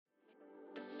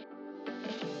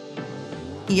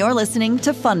You're listening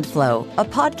to Fund Flow, a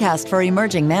podcast for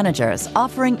emerging managers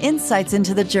offering insights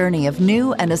into the journey of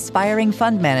new and aspiring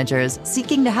fund managers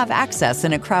seeking to have access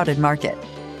in a crowded market.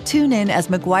 Tune in as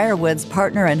McGuire Woods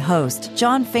partner and host,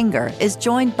 John Finger, is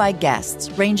joined by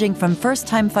guests ranging from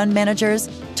first-time fund managers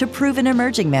to proven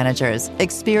emerging managers,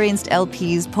 experienced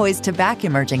LPs poised to back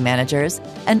emerging managers,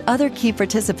 and other key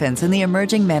participants in the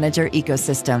emerging manager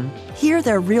ecosystem. Hear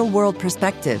their real-world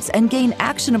perspectives and gain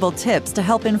actionable tips to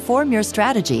help inform your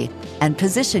strategy and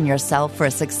position yourself for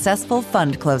a successful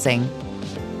fund closing.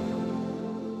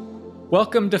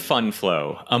 Welcome to Fund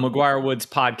Flow, a McGuire Woods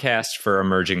podcast for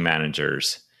emerging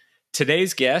managers.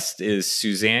 Today's guest is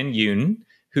Suzanne Yoon,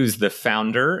 who's the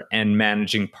founder and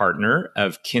managing partner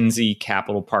of Kinzie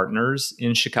Capital Partners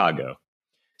in Chicago.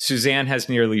 Suzanne has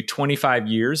nearly 25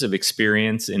 years of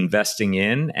experience investing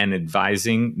in and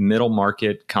advising middle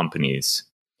market companies.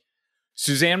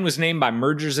 Suzanne was named by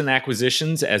Mergers and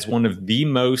Acquisitions as one of the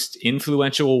most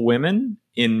influential women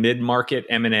in mid-market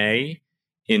M&A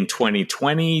in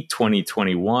 2020,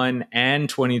 2021, and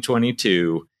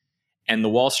 2022. And the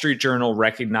Wall Street Journal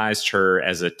recognized her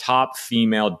as a top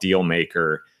female deal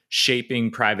maker, shaping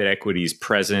private equity's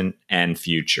present and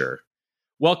future.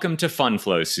 Welcome to Fund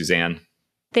Flow, Suzanne.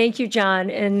 Thank you, John,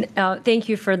 and thank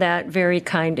you for that very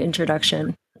kind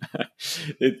introduction.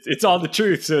 It's all the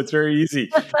truth, so it's very easy.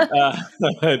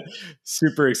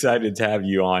 Super excited to have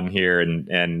you on here,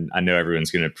 and I know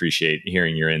everyone's going to appreciate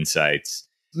hearing your insights.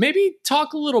 Maybe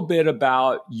talk a little bit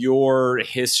about your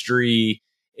history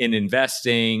in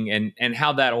investing and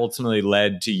how that ultimately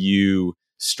led to you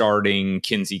starting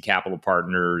Kinzie Capital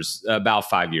Partners about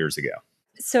 5 years ago.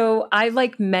 So I,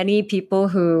 like many people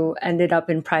who ended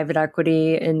up in private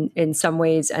equity, in some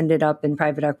ways ended up in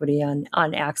private equity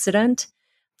on accident.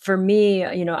 For me,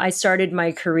 I started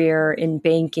my career in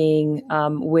banking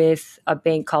with a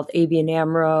bank called ABN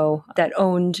AMRO that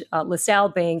owned LaSalle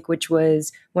Bank, which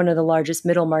was one of the largest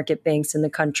middle market banks in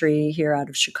the country here out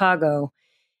of Chicago,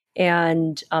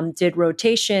 and did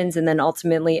rotations, and then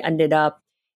ultimately ended up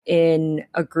in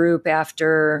a group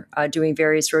after doing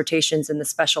various rotations in the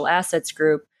special assets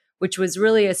group, which was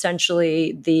really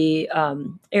essentially the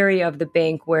area of the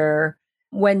bank where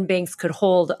when banks could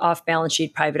hold off-balance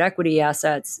sheet private equity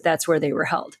assets, that's where they were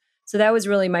held. So that was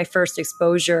really my first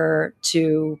exposure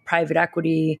to private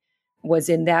equity, was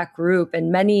in that group.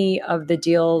 And many of the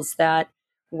deals that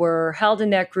were held in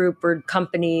that group were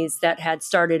companies that had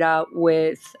started out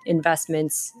with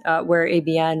investments where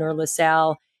ABN or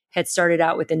LaSalle had started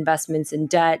out with investments in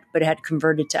debt, but had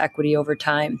converted to equity over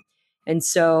time. And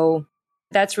so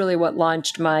that's really what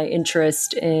launched my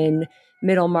interest in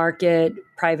middle market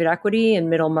private equity and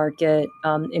middle market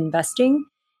investing.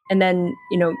 And then,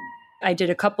 I did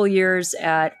a couple years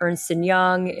at Ernst &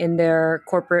 Young in their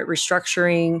corporate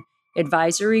restructuring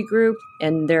advisory group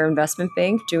and their investment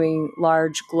bank, doing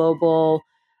large global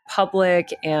public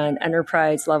and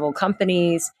enterprise level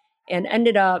companies, and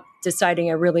ended up deciding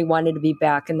I really wanted to be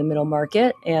back in the middle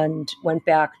market and went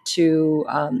back to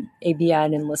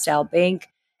ABN and LaSalle Bank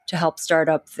to help start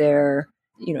up their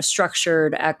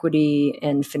structured equity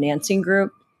and financing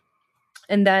group.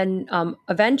 And then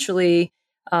eventually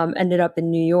ended up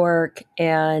in New York,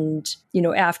 and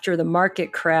after the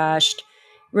market crashed,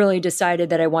 really decided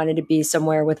that I wanted to be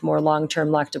somewhere with more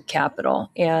long-term locked-up capital,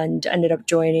 and ended up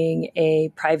joining a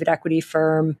private equity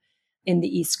firm in the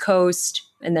East Coast,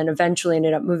 and then eventually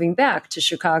ended up moving back to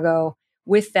Chicago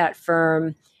with that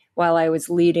firm while I was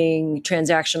leading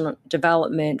transaction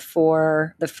development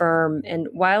for the firm. And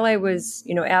while I was,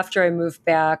 after I moved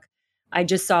back, I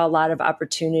just saw a lot of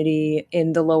opportunity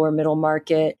in the lower middle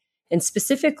market, and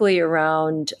specifically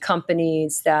around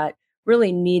companies that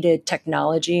really needed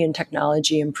technology and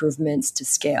technology improvements to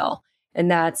scale.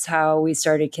 And that's how we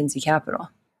started Kinzie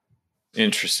Capital.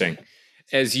 Interesting.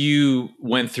 As you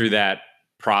went through that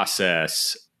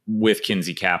process with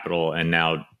Kinzie Capital and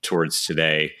now towards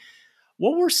today,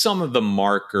 what were some of the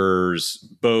markers,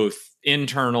 both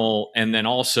internal and then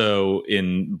also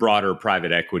in broader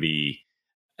private equity,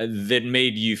 that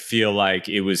made you feel like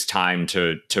it was time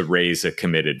to raise a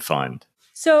committed fund?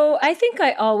 So I think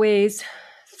I always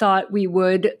thought we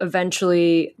would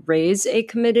eventually raise a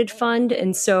committed fund.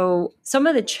 And so some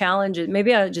of the challenges,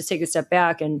 maybe I'll just take a step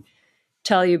back and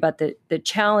tell you about the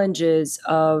challenges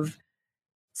of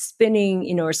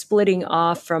spinning, or splitting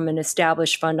off from an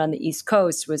established fund on the East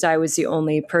Coast. Was I was the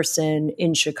only person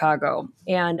in Chicago.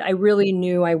 And I really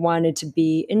knew I wanted to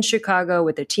be in Chicago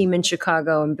with a team in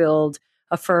Chicago and build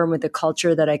a firm with a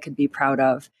culture that I could be proud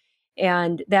of.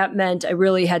 And that meant I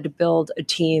really had to build a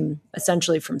team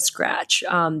essentially from scratch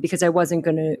because I wasn't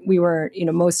going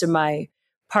to, most of my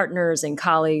partners and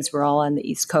colleagues were all on the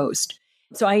East Coast.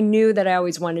 So I knew that I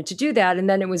always wanted to do that. And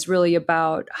then it was really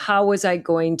about how was I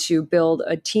going to build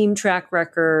a team track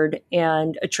record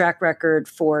and a track record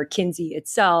for Kinzie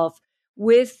itself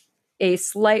with a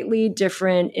slightly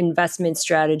different investment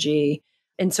strategy.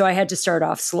 And so I had to start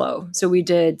off slow. So we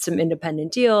did some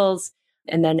independent deals.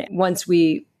 And then once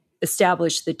we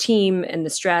established the team and the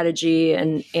strategy,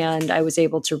 and I was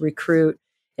able to recruit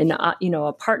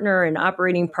a partner, an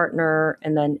operating partner,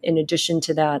 and then in addition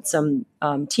to that, some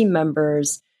team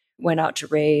members, went out to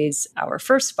raise our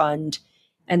first fund,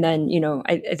 and then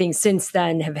I think since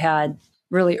then have had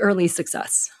really early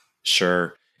success.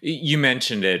 Sure. You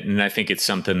mentioned it, and I think it's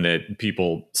something that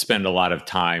people spend a lot of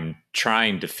time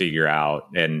trying to figure out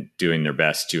and doing their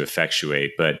best to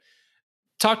effectuate. But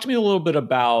talk to me a little bit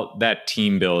about that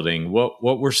team building. What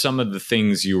were some of the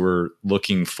things you were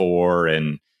looking for?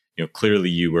 And clearly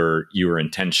you were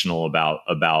intentional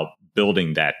about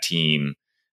building that team.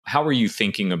 How were you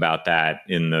thinking about that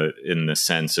in the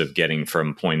sense of getting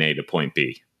from point A to point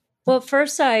B? Well,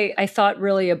 first, I thought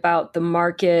really about the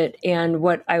market and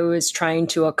what I was trying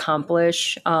to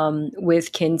accomplish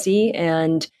with Kinzie.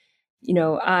 And,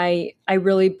 I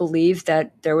really believed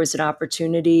that there was an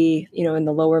opportunity, in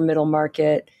the lower middle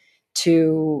market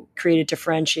to create a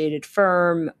differentiated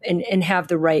firm and have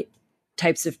the right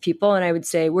types of people. And I would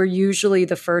say we're usually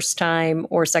the first time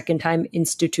or second time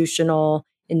institutional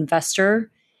investor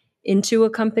into a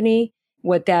company.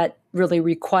 What that really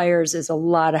requires is a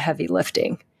lot of heavy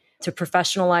lifting to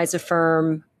professionalize a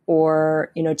firm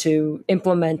or, to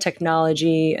implement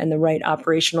technology and the right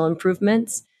operational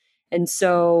improvements. And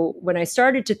so when I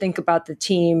started to think about the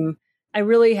team, I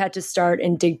really had to start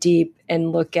and dig deep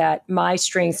and look at my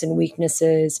strengths and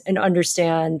weaknesses and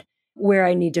understand where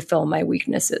I need to fill my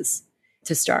weaknesses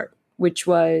to start, which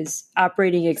was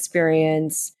operating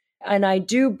experience. And I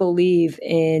do believe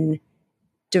in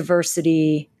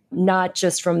diversity, not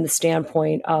just from the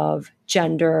standpoint of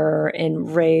gender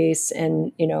and race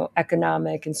and,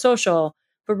 economic and social,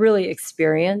 but really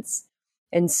experience.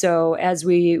 And so as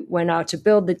we went out to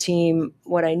build the team,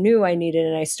 what I knew I needed,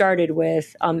 and I started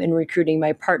with in recruiting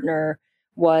my partner,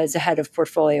 was a head of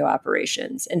portfolio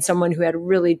operations and someone who had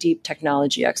really deep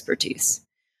technology expertise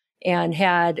and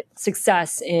had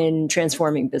success in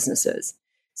transforming businesses.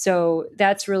 So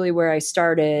that's really where I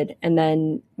started, and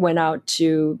then went out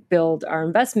to build our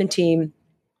investment team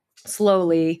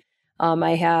slowly.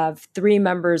 I have 3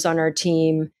 members on our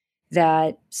team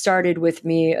that started with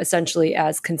me essentially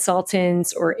as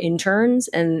consultants or interns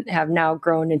and have now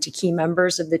grown into key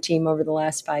members of the team over the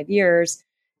last 5 years.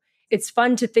 It's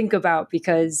fun to think about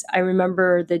because I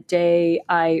remember the day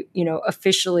I,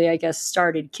 officially, I guess,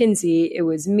 started Kinzie. It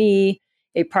was me,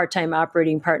 a part-time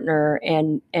operating partner,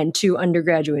 and 2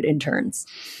 undergraduate interns.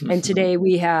 And today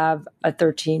we have a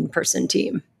 13-person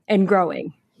team and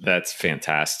growing. That's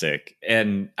fantastic.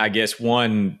 And I guess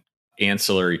one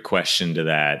ancillary question to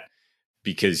that,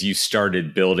 because you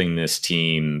started building this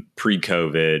team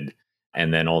pre-COVID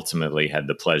and then ultimately had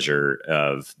the pleasure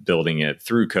of building it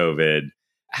through COVID.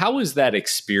 How was that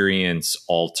experience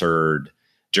altered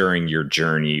during your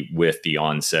journey with the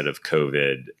onset of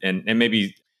COVID? And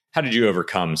maybe how did you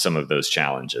overcome some of those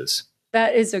challenges?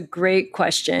 That is a great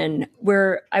question.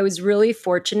 Where I was really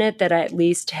fortunate that I at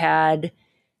least had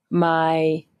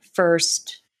my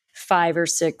first 5 or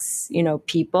 6,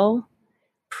 people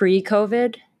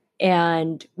pre-COVID,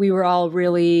 and we were all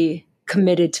really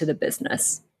committed to the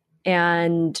business.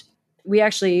 And we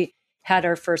actually had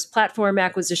our first platform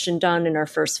acquisition done in our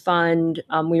first fund.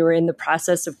 We were in the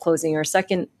process of closing our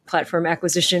second platform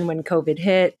acquisition when COVID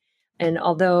hit. And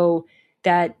although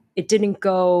that it didn't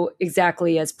go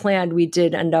exactly as planned, we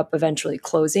did end up eventually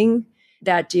closing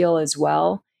that deal as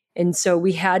well. And so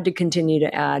we had to continue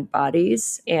to add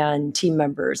bodies and team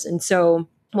members. And so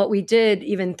what we did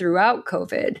even throughout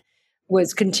COVID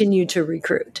was continue to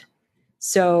recruit.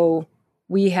 So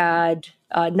we had,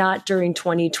 not during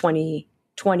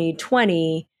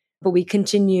 2020, but we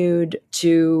continued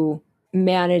to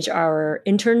manage our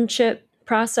internship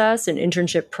process and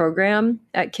internship program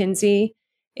at Kinzie.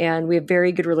 And we have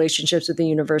very good relationships with the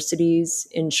universities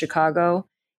in Chicago.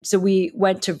 So we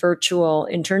went to virtual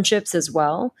internships as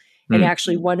well. And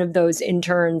actually one of those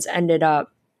interns ended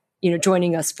up,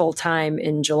 joining us full time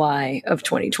in July of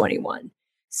 2021.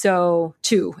 So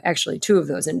 2 of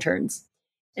those interns.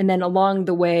 And then along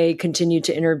the way, continued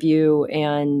to interview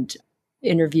and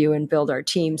build our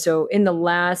team. So in the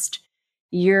last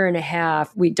year and a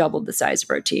half, we doubled the size of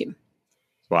our team.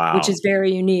 Wow. Which is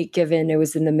very unique given it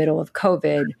was in the middle of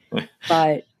COVID.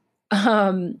 But,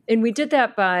 and we did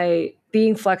that by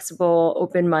being flexible,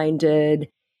 open-minded,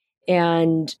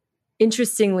 and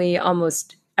interestingly,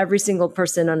 almost every single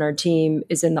person on our team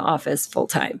is in the office full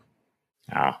time.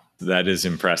 Wow, that is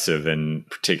impressive. And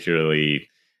particularly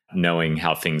knowing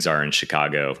how things are in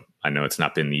Chicago, I know it's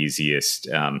not been the easiest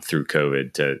through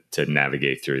COVID to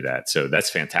navigate through that. So that's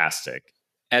fantastic.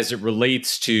 As it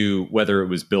relates to whether it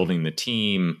was building the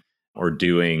team or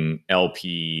doing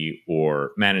LP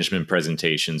or management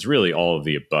presentations, really all of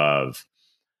the above,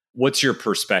 what's your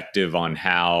perspective on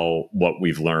how what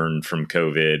we've learned from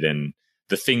COVID and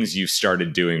the things you've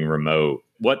started doing remote,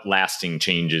 what lasting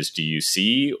changes do you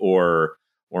see or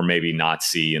maybe not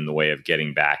see in the way of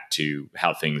getting back to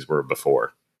how things were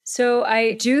before? So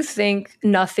I do think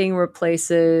nothing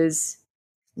replaces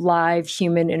live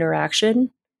human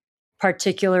interaction,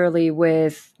 particularly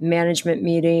with management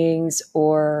meetings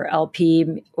or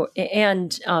LP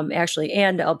and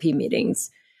LP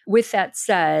meetings. With that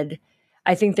said,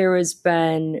 I think there has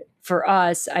been, for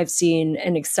us, I've seen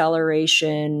an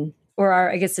acceleration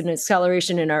an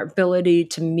acceleration in our ability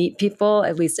to meet people,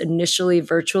 at least initially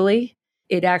virtually.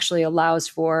 It actually allows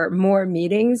for more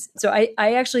meetings. So I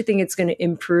actually think it's going to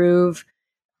improve.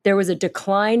 There was a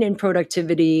decline in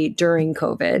productivity during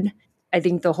COVID. I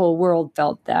think the whole world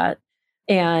felt that.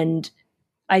 And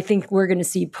I think we're going to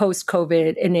see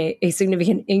post-COVID a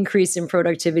significant increase in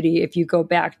productivity if you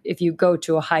go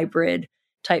to a hybrid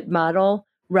type model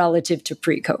relative to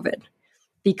pre-COVID,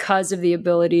 because of the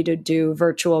ability to do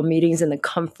virtual meetings and the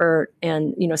comfort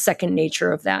and, second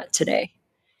nature of that today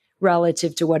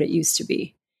relative to what it used to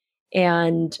be.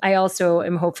 And I also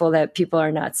am hopeful that people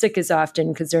are not sick as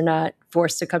often because they're not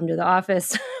forced to come to the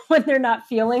office when they're not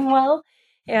feeling well.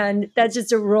 And that's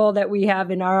just a rule that we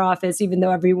have in our office, even though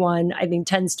everyone, I think,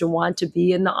 tends to want to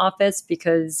be in the office,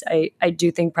 because I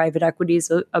do think private equity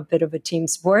is a bit of a team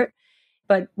sport.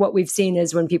 But what we've seen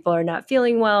is when people are not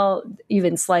feeling well,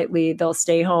 even slightly, they'll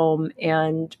stay home,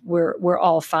 and we're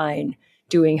all fine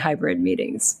doing hybrid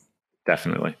meetings.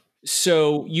 Definitely.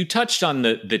 So you touched on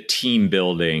the team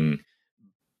building,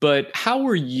 but how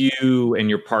were you and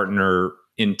your partner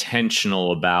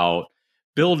intentional about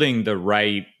building the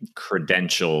right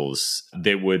credentials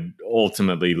that would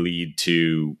ultimately lead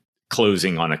to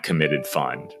closing on a committed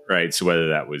fund, right? So whether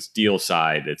that was deal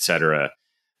side, et cetera,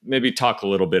 maybe talk a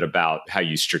little bit about how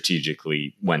you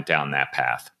strategically went down that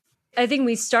path. I think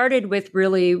we started with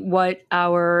really what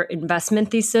our investment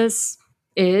thesis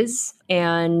is.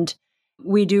 And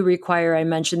we do require, I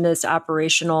mentioned this,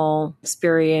 operational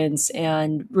experience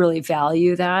and really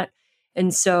value that.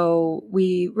 And so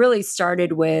we really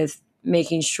started with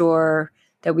making sure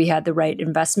that we had the right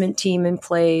investment team in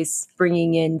place,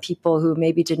 bringing in people who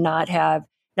maybe did not have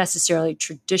necessarily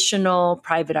traditional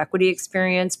private equity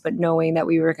experience, but knowing that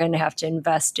we were going to have to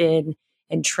invest in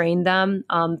and train them,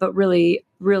 but really,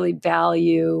 really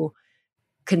value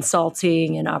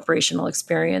consulting and operational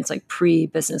experience, like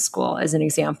pre-business school, as an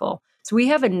example. So we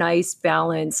have a nice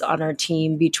balance on our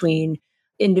team between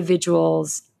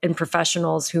individuals and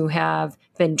professionals who have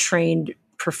been trained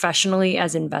professionally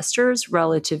as investors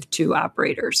relative to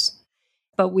operators.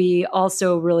 But we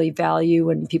also really value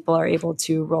when people are able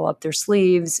to roll up their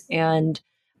sleeves and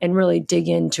really dig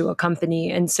into a company.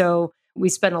 And so we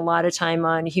spend a lot of time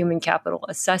on human capital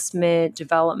assessment,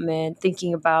 development,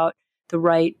 thinking about the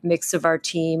right mix of our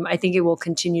team. I think it will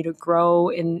continue to grow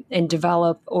and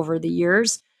develop over the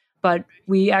years. But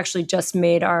we actually just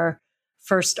made our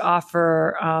first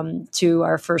offer to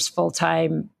our first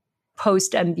full-time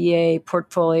post-MBA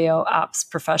portfolio ops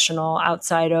professional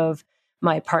outside of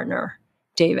my partner,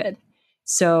 David.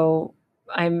 So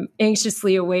I'm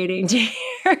anxiously awaiting to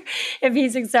hear if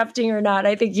he's accepting or not.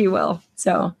 I think he will.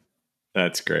 So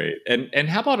that's great. And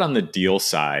how about on the deal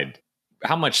side?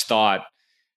 How much thought,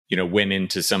 went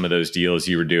into some of those deals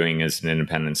you were doing as an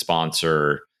independent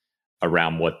sponsor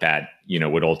around what that,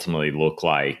 would ultimately look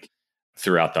like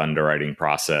throughout the underwriting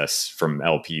process from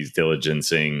LPs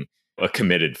diligencing a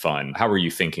committed fund? How were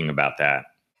you thinking about that?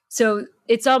 So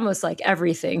it's almost like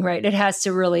everything, right? It has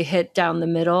to really hit down the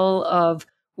middle of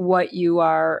what you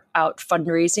are out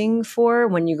fundraising for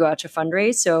when you go out to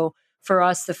fundraise. So for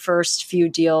us, the first few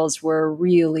deals were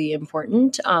really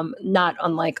important, not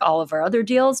unlike all of our other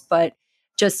deals, but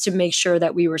just to make sure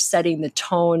that we were setting the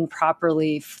tone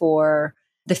properly for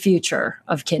the future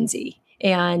of Kinzie.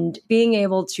 And being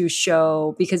able to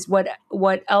show, because what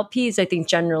LPs I think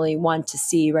generally want to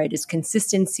see, right, is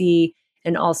consistency,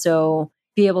 and also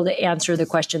be able to answer the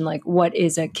question, like, what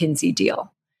is a Kinzie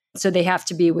deal? So they have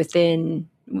to be within,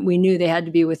 we knew they had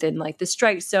to be within like the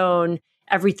strike zone,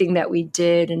 everything that we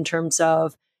did in terms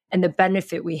of, and the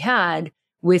benefit we had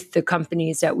with the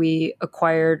companies that we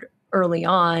acquired early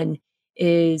on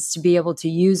is to be able to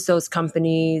use those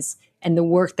companies and the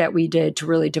work that we did to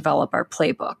really develop our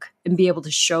playbook and be able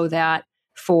to show that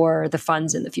for the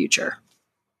funds in the future.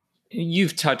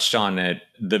 You've touched on it,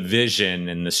 the vision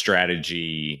and the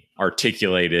strategy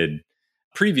articulated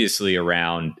previously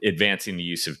around advancing the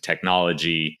use of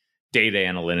technology, data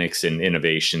analytics, and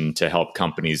innovation to help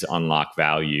companies unlock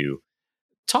value.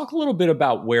 Talk a little bit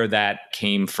about where that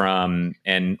came from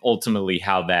and ultimately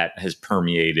how that has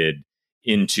permeated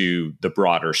into the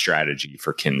broader strategy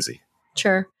for Kinzie.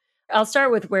 Sure. I'll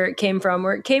start with where it came from.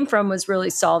 Where it came from was really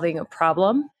solving a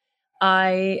problem.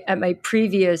 At my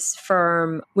previous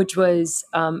firm, which was,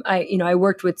 I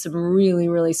worked with some really,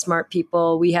 really smart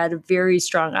people. We had a very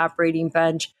strong operating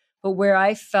bench, but where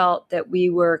I felt that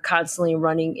we were constantly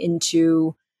running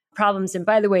into problems. And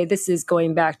by the way, this is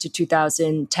going back to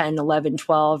 2010, 11,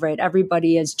 12, right?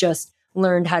 Everybody has just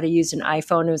learned how to use an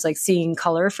iPhone. It was like seeing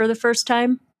color for the first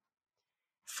time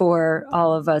for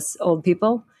all of us old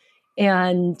people.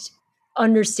 And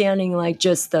understanding like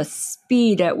just the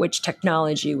speed at which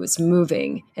technology was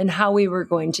moving and how we were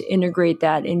going to integrate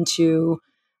that into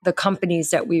the companies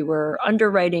that we were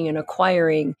underwriting and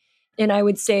acquiring. And I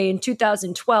would say in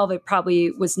 2012, it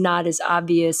probably was not as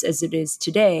obvious as it is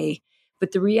today.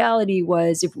 But the reality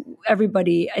was, if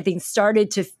everybody, I think,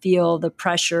 started to feel the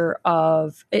pressure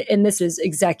of, and this is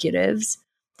executives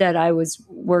that I was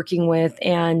working with,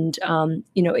 and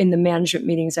in the management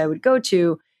meetings I would go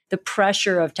to, the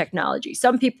pressure of technology.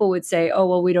 Some people would say, oh,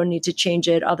 well, we don't need to change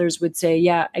it. Others would say,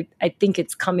 yeah, I think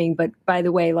it's coming. But by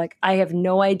the way, like, I have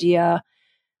no idea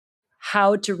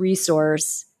how to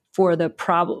resource for the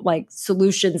problem, like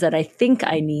solutions that I think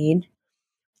I need.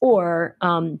 Or,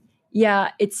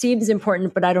 yeah, it seems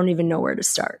important, but I don't even know where to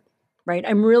start, right?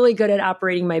 I'm really good at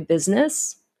operating my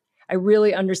business. I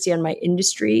really understand my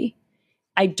industry.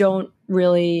 I don't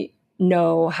really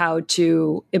know how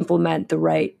to implement the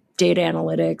right data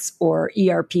analytics or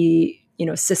ERP,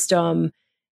 system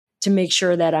to make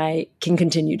sure that I can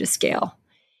continue to scale.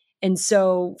 And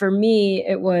so for me,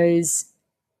 it was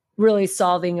really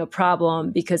solving a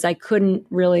problem because I couldn't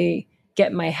really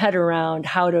get my head around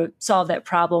how to solve that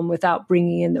problem without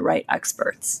bringing in the right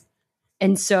experts.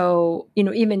 And so,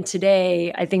 even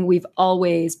today, I think we've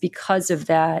always, because of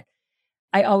that,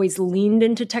 I always leaned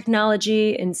into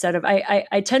technology instead of,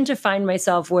 I tend to find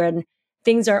myself when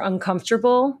things are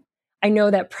uncomfortable, I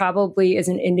know that probably is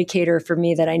an indicator for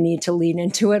me that I need to lean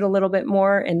into it a little bit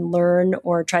more and learn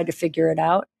or try to figure it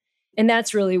out. And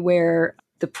that's really where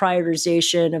the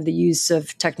prioritization of the use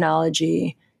of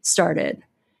technology started,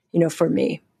 for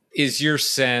me. Is your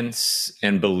sense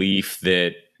and belief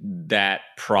that that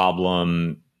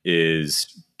problem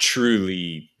is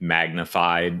truly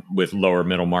magnified with lower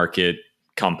middle market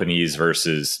companies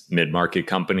versus mid-market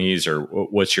companies, or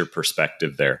what's your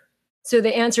perspective there? So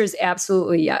the answer is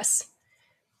absolutely yes,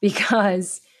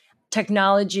 because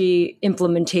technology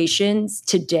implementations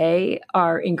today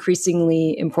are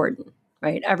increasingly important,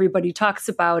 right? Everybody talks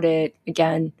about it,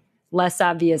 again, less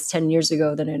obvious 10 years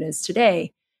ago than it is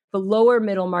today. But lower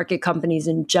middle market companies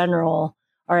in general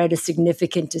are at a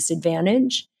significant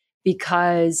disadvantage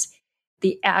because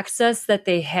the access that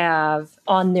they have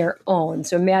on their own.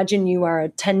 So imagine you are a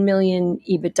 10 million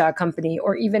EBITDA company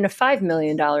or even a $5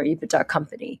 million EBITDA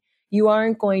company. You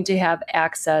aren't going to have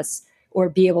access or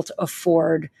be able to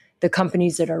afford the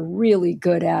companies that are really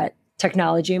good at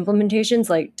technology implementations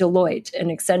like Deloitte and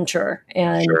Accenture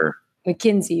and Sure.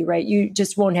 McKinsey, right? You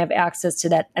just won't have access to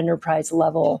that enterprise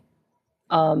level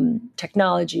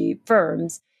technology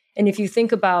firms. And if you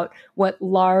think about what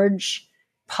large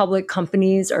public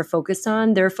companies are focused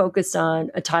on, they're focused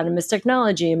on autonomous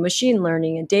technology and machine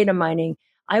learning and data mining.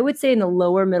 I would say in the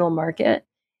lower middle market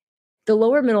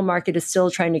is still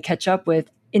trying to catch up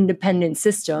with independent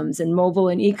systems and mobile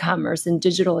and e-commerce and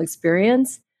digital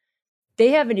experience.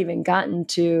 They haven't even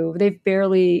they've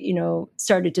barely,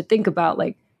 started to think about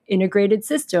like integrated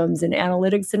systems and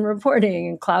analytics and reporting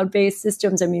and cloud-based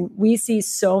systems. I mean, we see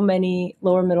so many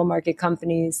lower middle market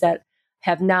companies that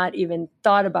have not even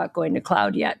thought about going to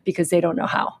cloud yet because they don't know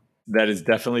how. That is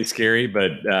definitely scary,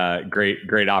 but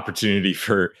great opportunity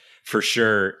for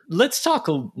sure. Let's talk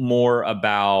more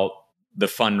about the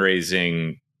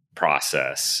fundraising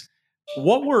process.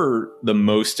 What were the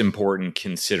most important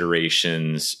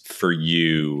considerations for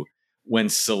you when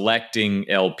selecting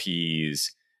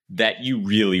LPs that you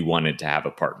really wanted to have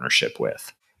a partnership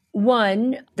with?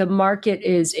 One, the market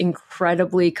is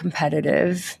incredibly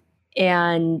competitive.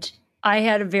 And I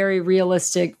had a very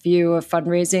realistic view of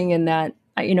fundraising in that,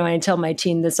 I tell my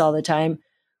team this all the time.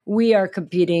 We are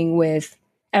competing with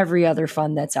every other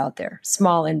fund that's out there,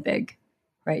 small and big,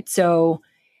 right? So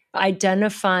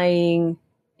identifying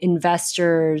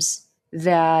investors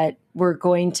that were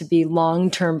going to be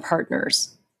long-term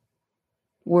partners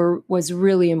was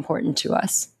really important to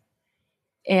us.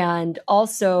 And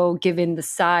also, given the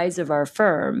size of our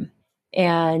firm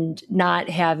and not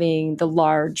having the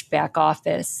large back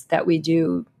office that we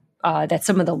do, that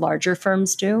some of the larger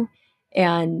firms do,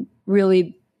 and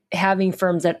really having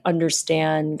firms that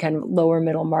understand kind of lower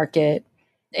middle market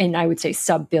and I would say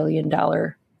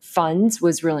sub-billion-dollar funds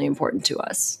was really important to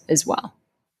us as well.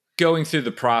 Going through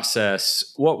the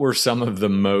process, what were some of the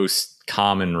most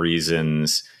common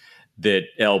reasons that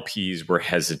LPs were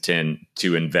hesitant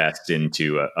to invest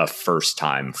into a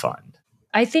first-time fund?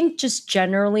 I think just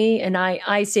generally, and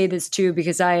I say this too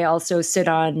because I also sit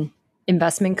on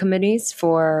investment committees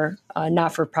for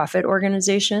not-for-profit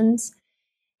organizations.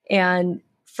 And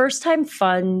first-time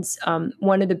funds,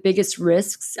 one of the biggest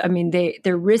risks, I mean,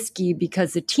 they're risky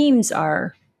because the teams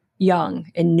are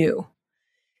young and new.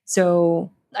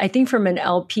 So I think from an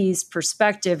LP's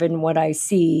perspective and what I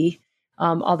see,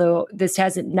 although this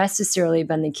hasn't necessarily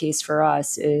been the case for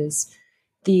us, is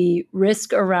the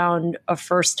risk around a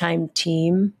first-time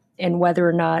team and whether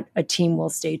or not a team will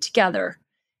stay together,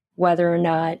 whether or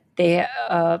not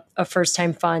a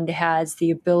first-time fund has the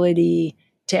ability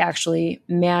to actually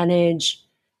manage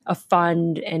a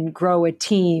fund and grow a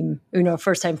team, a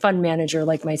first-time fund manager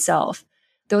like myself.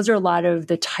 Those are a lot of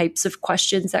the types of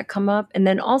questions that come up. And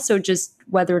then also just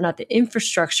whether or not the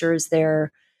infrastructure is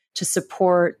there to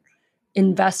support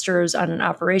investors on an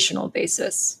operational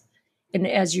basis. And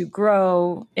as you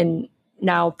grow, and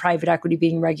now private equity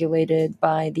being regulated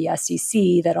by the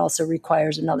SEC, that also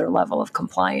requires another level of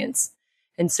compliance.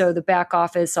 And so the back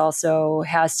office also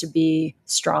has to be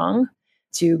strong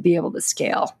to be able to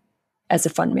scale as a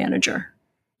fund manager.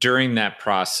 During that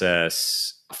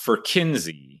process, for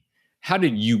Kinzie, how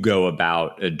did you go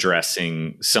about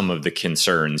addressing some of the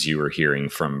concerns you were hearing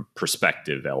from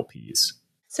prospective LPs?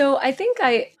 So I think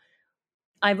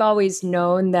I've always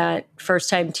known that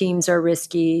first-time teams are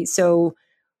risky. So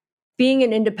being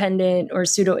an independent or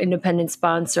pseudo-independent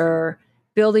sponsor,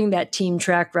 building that team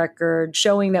track record,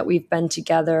 showing that we've been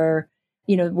together,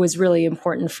 was really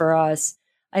important for us.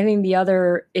 I think the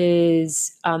other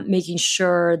is making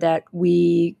sure that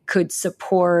we could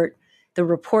support the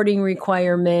reporting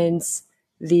requirements,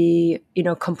 the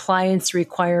compliance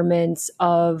requirements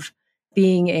of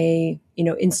being a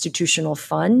institutional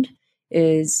fund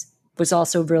was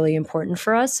also really important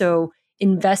for us. So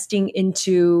investing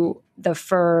into the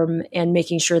firm and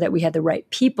making sure that we had the right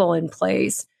people in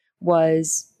place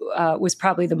was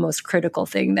probably the most critical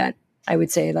thing that I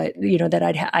would say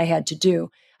that I had to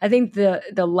do. I think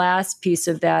the last piece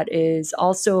of that is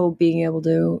also being able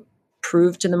to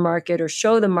prove to the market or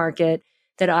show the market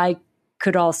that I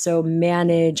could also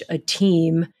manage a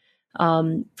team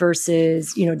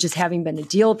versus, just having been a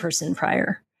deal person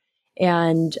prior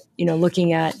and,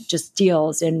 looking at just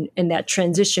deals and that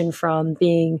transition from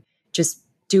being just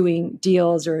doing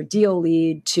deals or a deal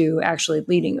lead to actually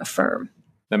leading a firm.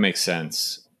 That makes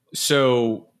sense.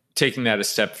 So taking that a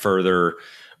step further,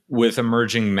 with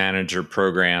emerging manager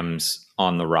programs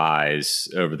on the rise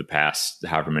over the past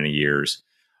however many years,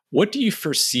 what do you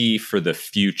foresee for the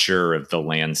future of the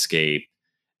landscape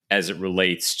as it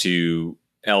relates to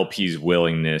LPs'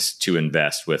 willingness to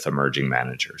invest with emerging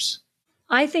managers?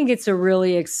 I think it's a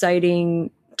really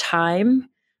exciting time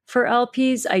for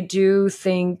LPs. I do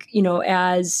think,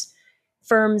 as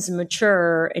firms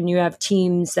mature and you have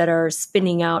teams that are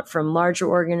spinning out from larger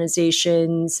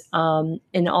organizations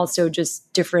and also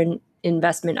just different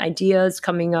investment ideas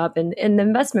coming up. And the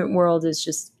investment world is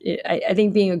just, I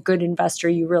think being a good investor,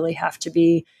 you really have to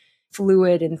be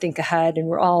fluid and think ahead. And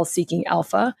we're all seeking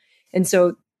alpha. And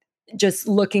so just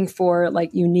looking for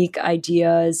unique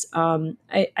ideas.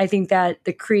 I think that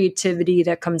the creativity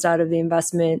that comes out of the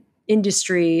investment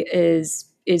industry is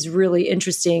really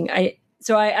interesting.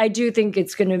 I do think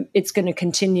it's gonna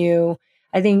continue.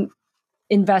 I think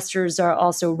investors are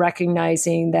also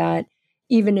recognizing that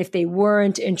even if they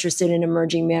weren't interested in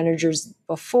emerging managers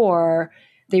before,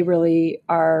 they really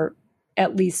are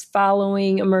at least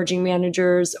following emerging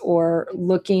managers or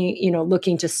looking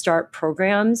to start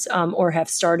programs or have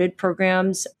started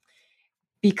programs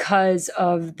because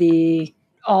of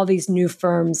all these new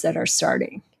firms that are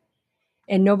starting.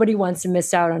 And nobody wants to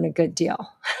miss out on a good deal,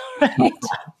 right?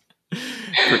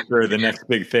 For sure, the next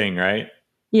big thing, right?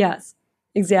 Yes,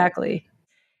 exactly.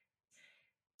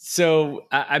 So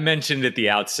I mentioned at the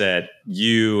outset,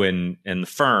 you and the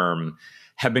firm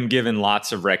have been given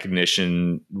lots of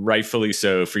recognition, rightfully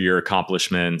so, for your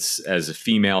accomplishments as a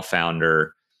female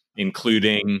founder,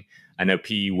 including, I know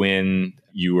PE Win,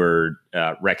 you were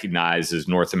recognized as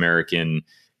North American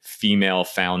female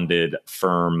founded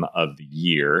firm of the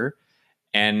year.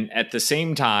 And at the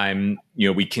same time,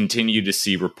 we continue to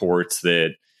see reports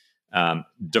that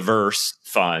diverse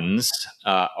funds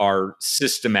are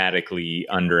systematically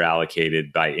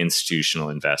underallocated by institutional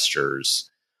investors.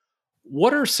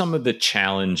 What are some of the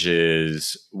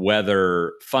challenges,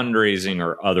 whether fundraising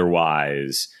or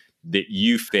otherwise, that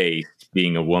you faced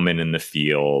being a woman in the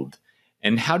field,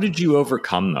 and how did you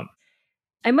overcome them?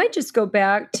 I might just go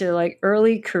back to like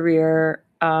early career.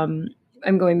 I'm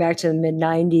going back to the mid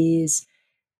 90s,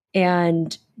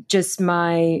 and just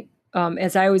my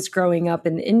as I was growing up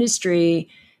in the industry,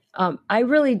 I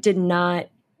really did not.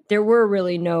 There were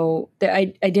really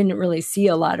I didn't really see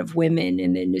a lot of women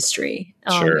in the industry.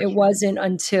 Sure. It wasn't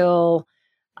until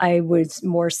I was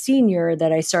more senior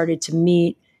that I started to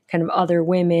meet kind of other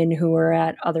women who were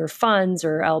at other funds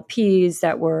or LPs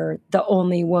that were the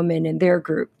only woman in their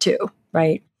group too,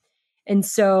 right? And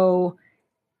so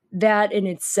that in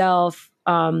itself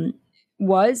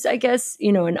was, I guess,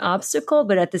 an obstacle.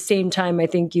 But at the same time, I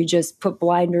think you just put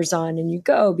blinders on and you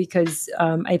go, because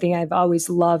I think I've always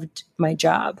loved my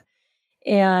job.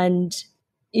 And,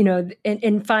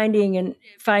 and finding,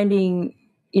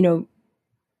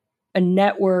 a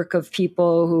network of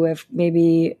people who have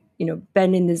maybe,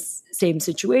 been in the same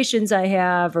situations I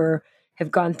have, or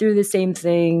have gone through the same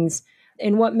things.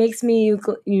 And what makes me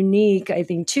unique, I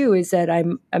think, too, is that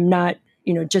I'm not,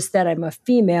 just that I'm a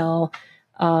female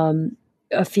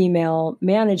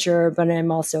manager, but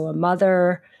I'm also a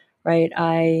mother, right?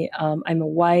 I'm a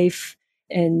wife,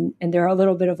 and there are a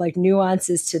little bit of like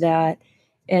nuances to that.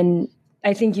 And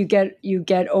I think you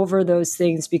get over those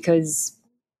things because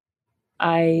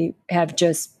I have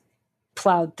just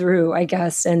plowed through, I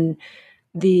guess. But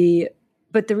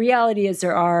the reality is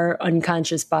there are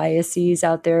unconscious biases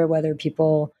out there, whether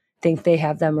people think they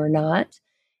have them or not.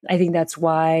 I think that's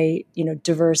why,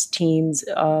 diverse teams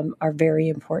are very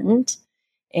important.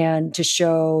 And to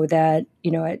show that,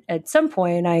 at some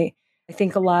point, I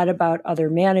think a lot about other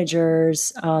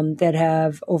managers that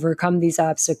have overcome these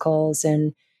obstacles.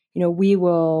 And,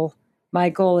 my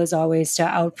goal is always to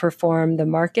outperform the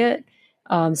market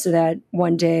so that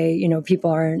one day,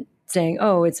 people aren't saying,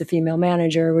 oh, it's a female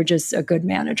manager, we're just a good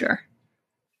manager.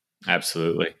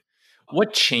 Absolutely.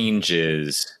 What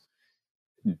changes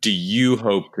do you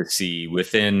hope to see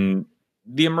within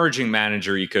the emerging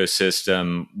manager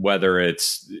ecosystem, whether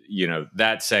it's,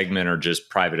 that segment or just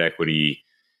private equity,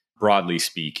 broadly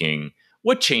speaking?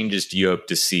 What changes do you hope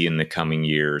to see in the coming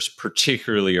years,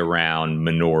 particularly around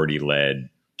minority-led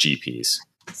GPs?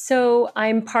 So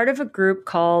I'm part of a group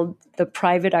called the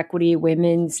Private Equity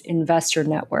Women's Investor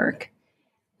Network.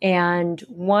 And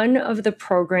one of the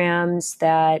programs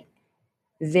that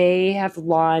they have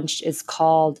launched is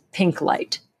called Pink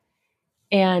Light.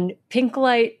 And Pink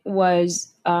Light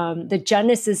was the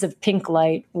genesis of Pink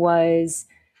Light was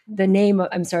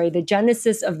the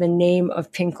genesis of the name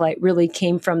of Pink Light really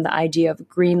came from the idea of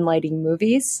green lighting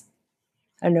movies.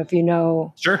 I don't know if you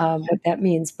know Sure. What that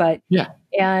means, but yeah.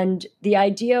 And the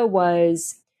idea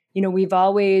was, we've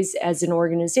always, as an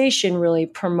organization, really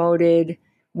promoted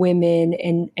women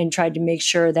and tried to make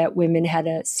sure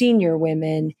that senior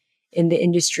women in the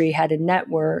industry had a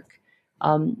network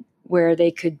where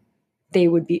they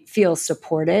would feel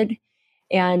supported.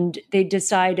 And they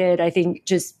decided, I think,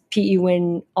 just PE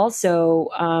Win also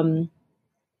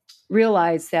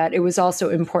realized that it was also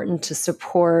important to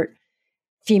support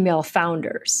female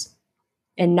founders,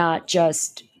 and not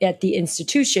just at the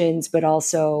institutions, but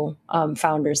also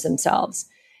founders themselves.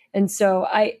 And so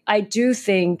I do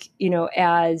think,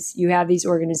 as you have these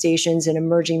organizations and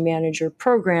emerging manager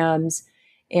programs,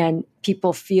 and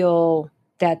people feel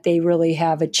that they really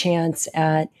have a chance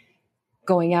at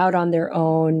going out on their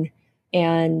own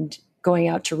and going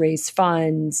out to raise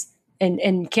funds.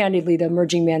 And candidly, the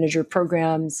emerging manager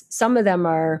programs, some of them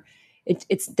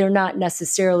they're not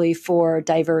necessarily for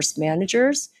diverse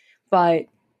managers, but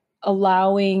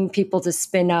allowing people to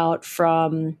spin out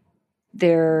from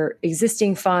their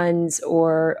existing funds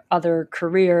or other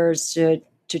careers to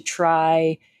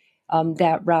try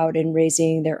that route in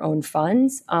raising their own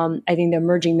funds. I think the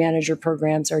emerging manager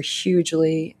programs are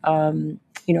hugely,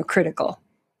 critical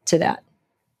to that.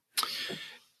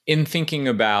 In thinking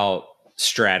about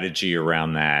strategy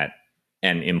around that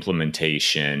and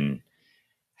implementation,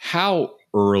 how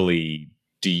early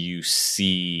do you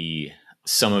see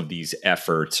some of these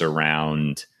efforts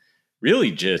around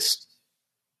really just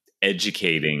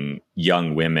educating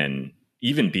young women,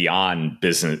 even beyond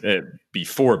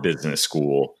before business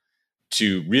school,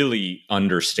 to really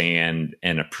understand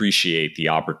and appreciate the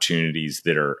opportunities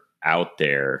that are out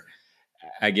there?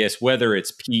 I guess, whether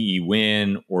it's PE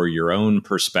Win or your own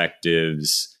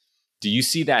perspectives, do you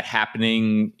see that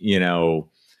happening,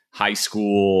 high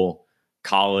school,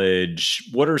 college?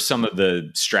 What are some of the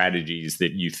strategies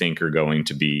that you think are going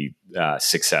to be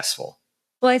successful?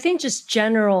 Well, I think just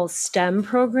general STEM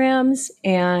programs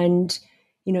and,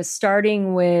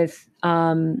 starting with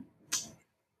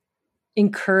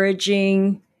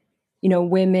encouraging,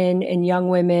 women and young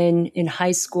women in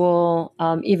high school,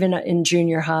 even in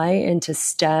junior high, into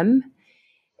STEM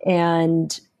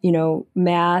and,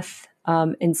 math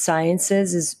and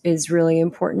sciences is really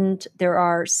important. There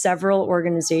are several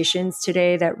organizations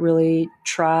today that really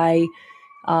try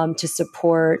to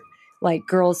support. Like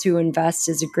Girls Who Invest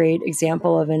is a great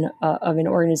example of an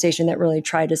organization that really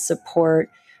tried to support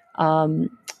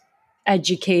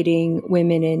educating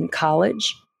women in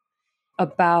college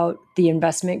about the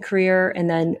investment career. And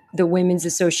then the Women's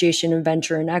Association of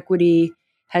Venture and Equity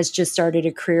has just started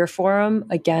a career forum,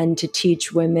 again, to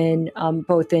teach women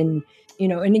both in,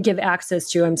 and to give access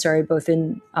to, both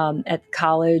in at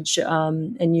college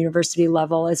and university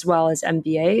level, as well as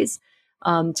MBAs,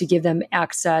 to give them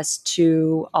access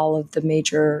to all of the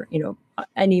major,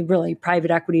 any really private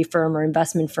equity firm or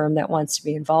investment firm that wants to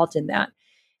be involved in that.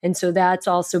 And so that's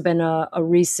also been a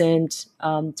recent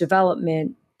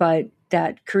development, but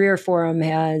that career forum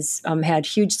has had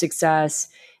huge success.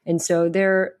 And so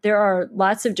there are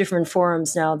lots of different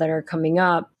forums now that are coming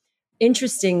up.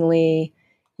 Interestingly,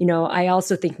 I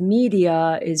also think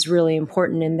media is really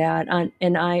important in that.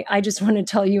 And I just want to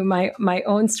tell you my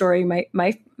own story.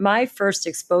 My first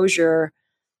exposure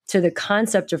to the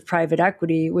concept of private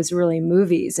equity was really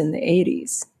movies in the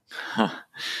 80s. Huh.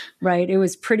 Right? It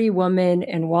was Pretty Woman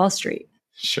and Wall Street.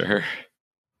 Sure.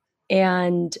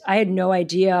 And I had no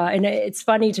idea. And it's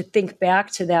funny to think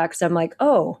back to that because I'm like,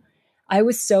 oh, I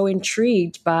was so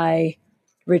intrigued by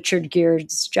Richard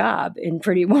Gere's job in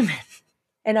Pretty Woman.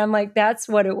 And I'm like, that's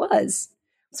what it was.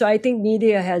 So I think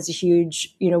media has a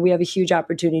huge, we have a huge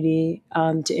opportunity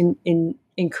to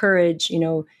encourage,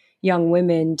 young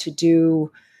women to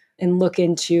do and look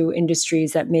into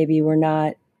industries that maybe were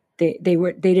not, they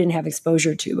didn't have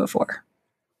exposure to before.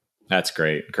 That's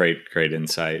great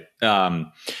insight.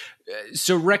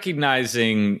 So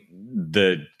recognizing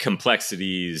the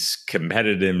complexities,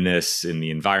 competitiveness in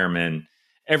the environment,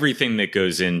 everything that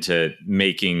goes into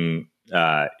making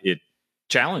it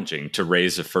challenging to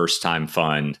raise a first-time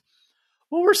fund,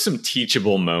 what were some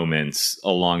teachable moments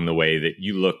along the way that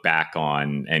you look back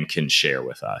on and can share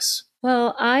with us?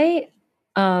 Well, I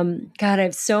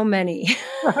have so many.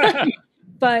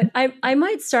 But I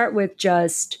might start with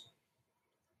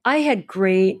I had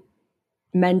great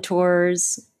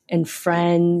mentors and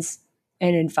friends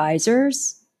and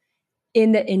advisors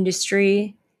in the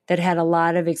industry that had a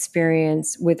lot of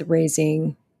experience with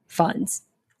raising funds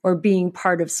or being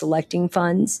part of selecting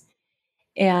funds.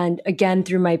 And again,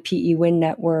 through my PE Win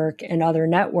network and other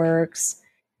networks,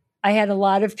 I had a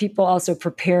lot of people also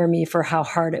prepare me for how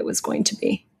hard it was going to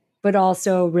be, but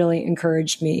also really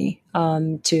encouraged me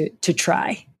to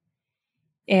try.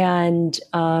 And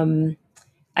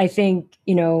I think,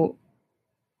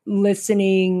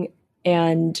 listening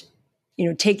and,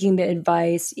 taking the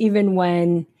advice, even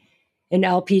when an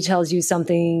LP tells you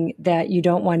something that you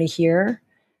don't want to hear,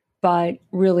 but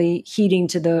really heeding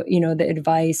to the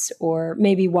advice or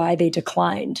maybe why they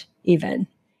declined even,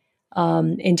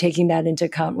 and taking that into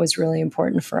account was really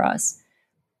important for us.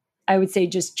 I would say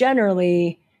just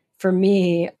generally for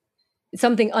me,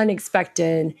 something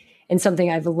unexpected and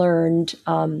something I've learned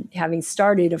having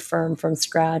started a firm from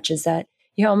scratch is that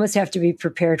you almost have to be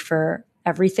prepared for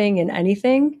everything and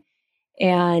anything.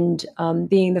 And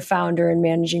being the founder and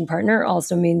managing partner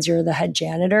also means you're the head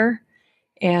janitor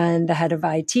and the head of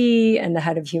IT and the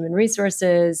head of human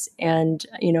resources. And,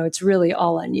 it's really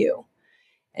all on you.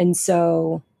 And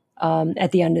so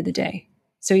at the end of the day,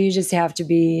 so you just have to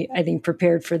be, I think,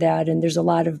 prepared for that. And there's a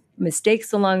lot of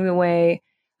mistakes along the way.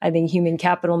 I think human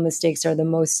capital mistakes are the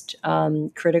most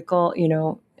critical,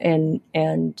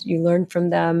 and you learn from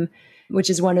them, which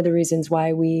is one of the reasons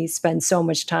why we spend so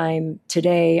much time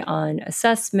today on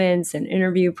assessments and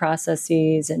interview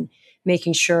processes and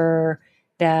making sure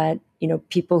that,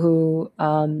 people who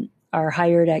are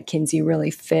hired at Kinzie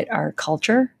really fit our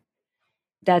culture.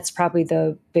 That's probably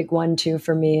the big one too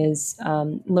for me is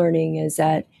learning is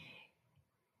that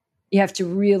you have to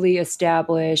really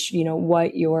establish,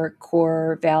 what your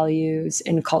core values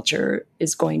and culture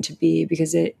is going to be,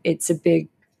 because it's a big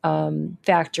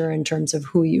factor in terms of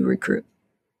who you recruit.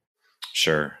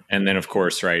 Sure. And then, of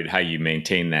course, right, how you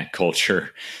maintain that culture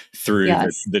through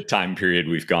the time period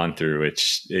we've gone through,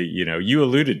 which, you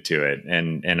alluded to it.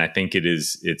 And I think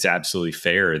it's absolutely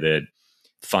fair that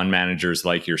fund managers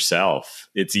like yourself.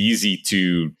 It's easy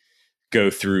to go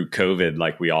through COVID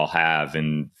like we all have,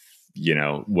 and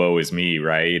woe is me,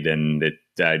 right? And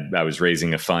I was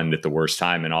raising a fund at the worst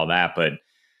time and all that, but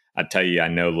I tell you, I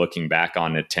know looking back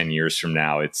on it 10 years from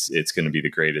now, it's going to be the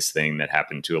greatest thing that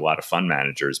happened to a lot of fund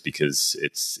managers, because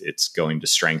it's going to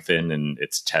strengthen and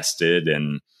it's tested,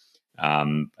 and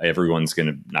everyone's going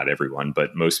to, not everyone,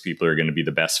 but most people are going to be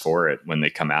the best for it when they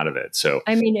come out of it. So,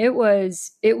 I mean, it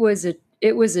was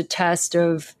a test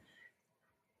of,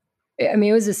 I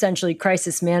mean, it was essentially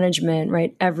crisis management,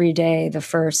 right? Every day, the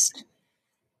first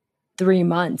 3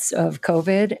 months of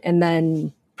COVID, and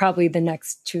then probably the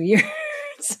next 2 years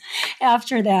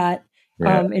after that,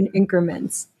 in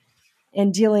increments,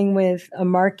 and dealing with a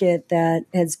market that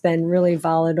has been really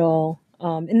volatile.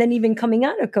 And then even coming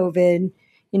out of COVID,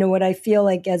 what I feel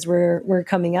like as we're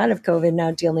coming out of COVID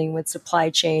now, dealing with supply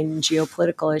chain,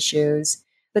 geopolitical issues,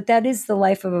 but that is the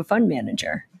life of a fund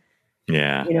manager.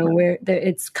 Yeah. Where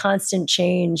it's constant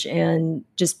change, and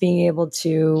just being able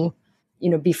to,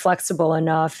 be flexible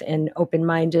enough and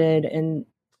open-minded and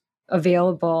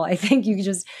available. I think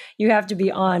you have to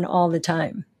be on all the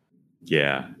time.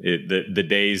 Yeah. The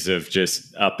days of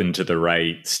just up and to the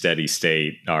right, steady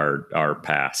state are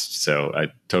past. So I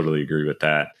totally agree with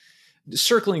that.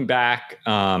 Circling back,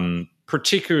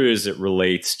 particularly as it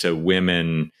relates to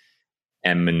women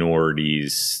and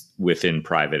minorities within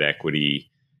private equity,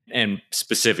 and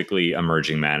specifically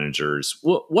emerging managers,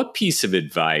 what piece of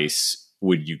advice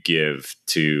would you give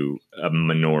to a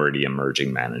minority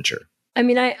emerging manager? I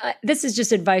mean, this is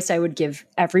just advice I would give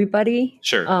everybody.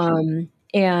 Sure.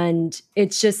 And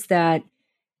it's just that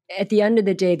at the end of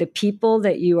the day, the people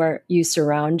that you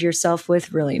surround yourself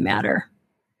with really matter.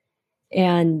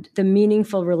 And the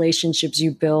meaningful relationships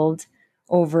you build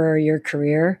over your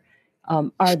career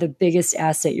are the biggest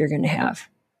asset you're going to have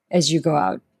as you go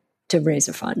out to raise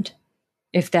a fund,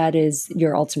 if that is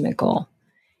your ultimate goal.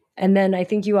 And then I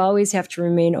think you always have to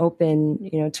remain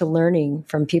open, to learning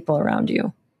from people around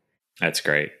you. That's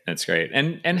great. That's great.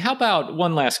 And how about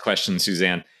one last question,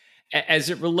 Suzanne, as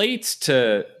it relates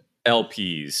to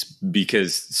LPs,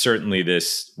 because certainly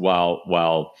this,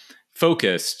 while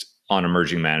focused on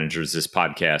emerging managers, this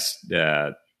podcast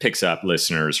picks up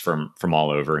listeners from all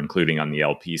over, including on the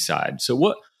LP side. So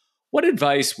what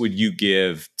advice would you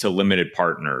give to limited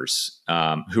partners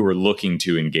who are looking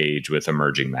to engage with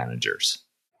emerging managers?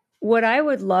 What I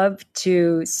would love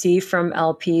to see from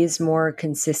LPs more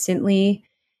consistently,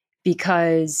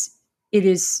 because it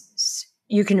is,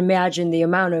 you can imagine the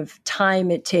amount of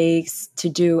time it takes to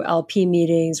do LP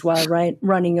meetings while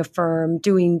running a firm,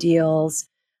 doing deals,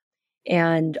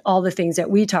 and all the things that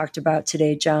we talked about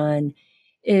today, John,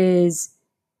 is,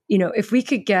 if we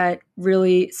could get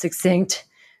really succinct,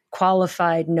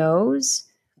 qualified no's,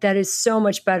 that is so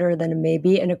much better than a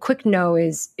maybe. And a quick no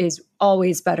is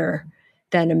always better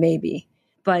than a maybe.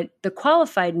 But the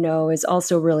qualified no is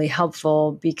also really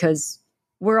helpful, because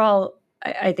we're all,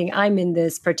 I think I'm in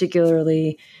this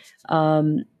particularly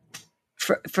for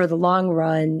the long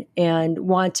run, and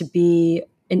want to be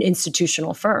an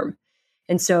institutional firm.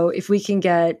 And so if we can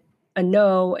get a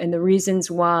no and the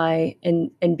reasons why,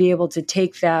 and be able to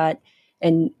take that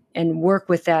and work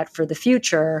with that for the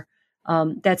future,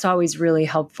 that's always really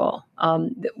helpful.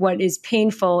 What is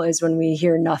painful is when we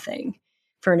hear nothing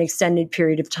for an extended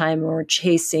period of time, or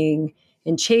chasing,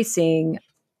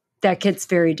 that gets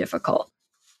very difficult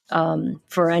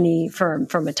for any firm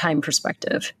from a time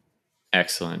perspective.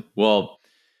 Excellent. Well,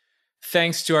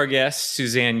 thanks to our guest,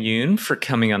 Suzanne Yoon, for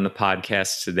coming on the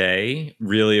podcast today.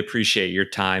 Really appreciate your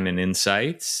time and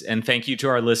insights. And thank you to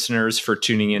our listeners for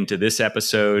tuning into this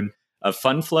episode of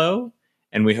Fund Flow.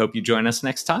 And we hope you join us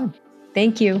next time.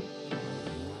 Thank you.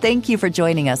 Thank you for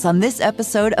joining us on this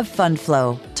episode of Fund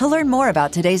Flow. To learn more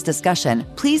about today's discussion,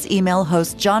 please email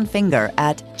host John Finger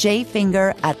at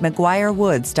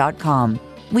jfinger@mcguirewoods.com.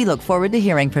 We look forward to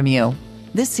hearing from you.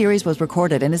 This series was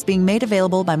recorded and is being made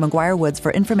available by McGuire Woods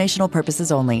for informational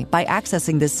purposes only. By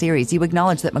accessing this series, you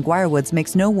acknowledge that McGuire Woods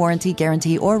makes no warranty,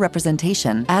 guarantee, or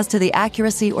representation as to the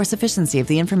accuracy or sufficiency of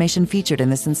the information featured in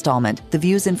this installment. The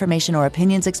views, information, or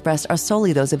opinions expressed are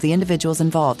solely those of the individuals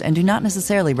involved and do not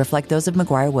necessarily reflect those of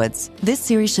McGuire Woods. This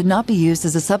series should not be used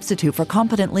as a substitute for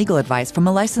competent legal advice from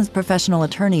a licensed professional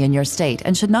attorney in your state,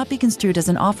 and should not be construed as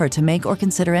an offer to make or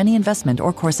consider any investment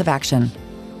or course of action.